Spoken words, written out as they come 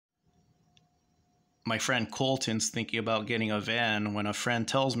my friend Colton's thinking about getting a van. When a friend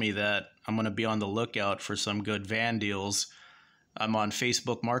tells me that, I'm going to be on the lookout for some good van deals. I'm on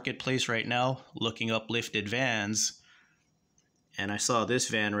Facebook Marketplace right now looking up lifted vans, and I saw this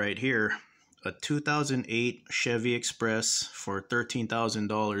van right here, a 2008 Chevy Express for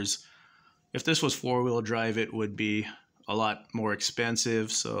 $13,000. If this was four-wheel drive, it would be a lot more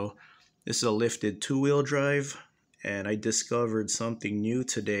expensive. So this is a lifted two-wheel drive, and I discovered something new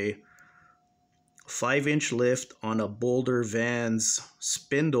today. 5-inch lift on a Boulder Vans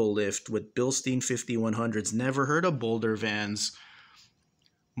spindle lift with Bilstein 5100s. Never heard of Boulder Vans.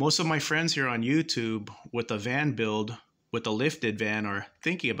 Most of my friends here on YouTube with a van build, with a lifted van, are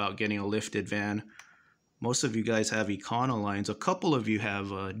thinking about getting a lifted van. Most of you guys have Econolines. A couple of you have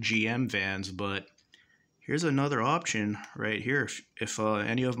GM vans, but here's another option right here. If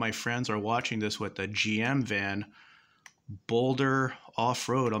any of my friends are watching this with a GM van, Boulder Off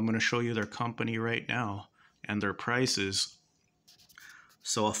Road. I'm going to show you their company right now and their prices.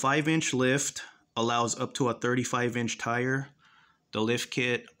 So a 5-inch lift allows up to a 35-inch tire. The lift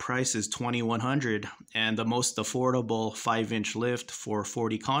kit price is $2,100, and the most affordable 5-inch lift for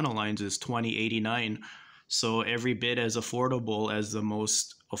 40 Econolines is $2,089. So every bit as affordable as the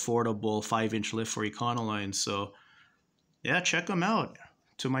most affordable 5-inch lift for Econolines. So yeah, check them out.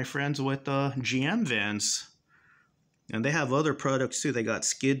 To my friends with GM vans. And they have other products too. They got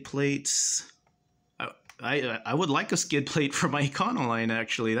skid plates. I would like a skid plate for my Econoline,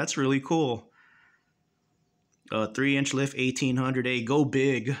 actually. That's really cool. 3-inch lift, 1800A. Go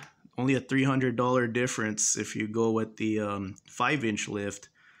big. Only a $300 difference if you go with the 5-inch lift.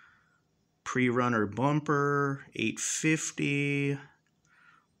 Pre-runner bumper, $850.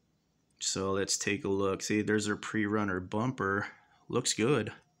 So let's take a look. See, there's our pre-runner bumper. Looks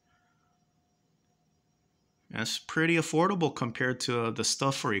good. That's pretty affordable compared to the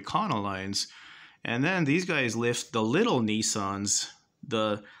stuff for Econolines. And then these guys lift the little Nissans,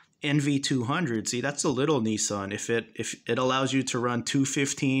 the NV200. See, that's a little Nissan. If it allows you to run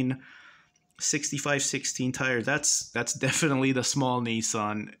 215 65/16 tires, that's definitely the small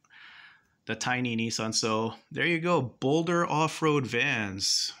Nissan, the tiny Nissan. So there you go, Boulder Off Road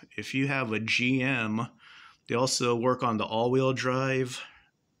vans. If you have a GM, they also work on the all-wheel drive.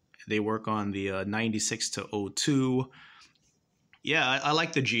 They work on the 96 to 02. Yeah, I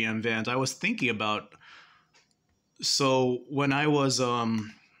like the GM vans. I was thinking about, so when I was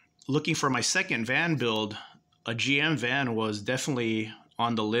looking for my second van build, a GM van was definitely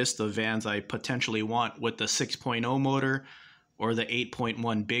on the list of vans I potentially want with the 6.0 motor or the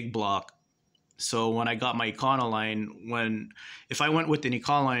 8.1 big block. So when I got my Econoline, if I went with an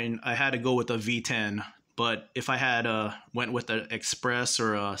Econoline, I had to go with a V10. But if I had went with an Express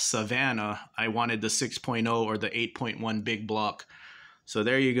or a Savanna, I wanted the 6.0 or the 8.1 big block. So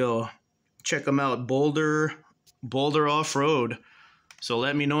there you go. Check them out, Boulder Off Road. So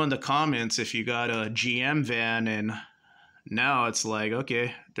let me know in the comments if you got a GM van and now it's like,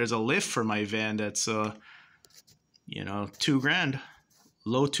 okay, there's a lift for my van that's you know, $2,000,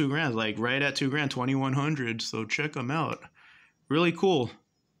 low $2,000, like right at $2,000, $2,100. So check them out. Really cool.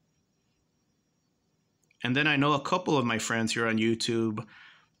 And then I know a couple of my friends here on YouTube,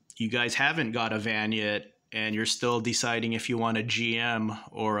 you guys haven't got a van yet, and you're still deciding if you want a GM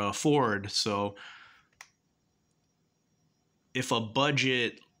or a Ford. So if a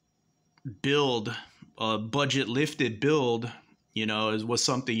budget build, a budget lifted build, you know, was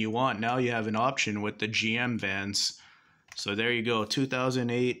something you want, now you have an option with the GM vans. So there you go,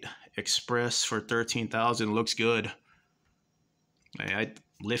 2008 Express for $13,000. Looks good.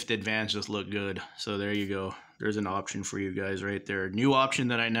 Lifted vans just look good. So there you go. There's an option for you guys right there. New option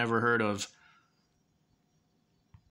that I never heard of.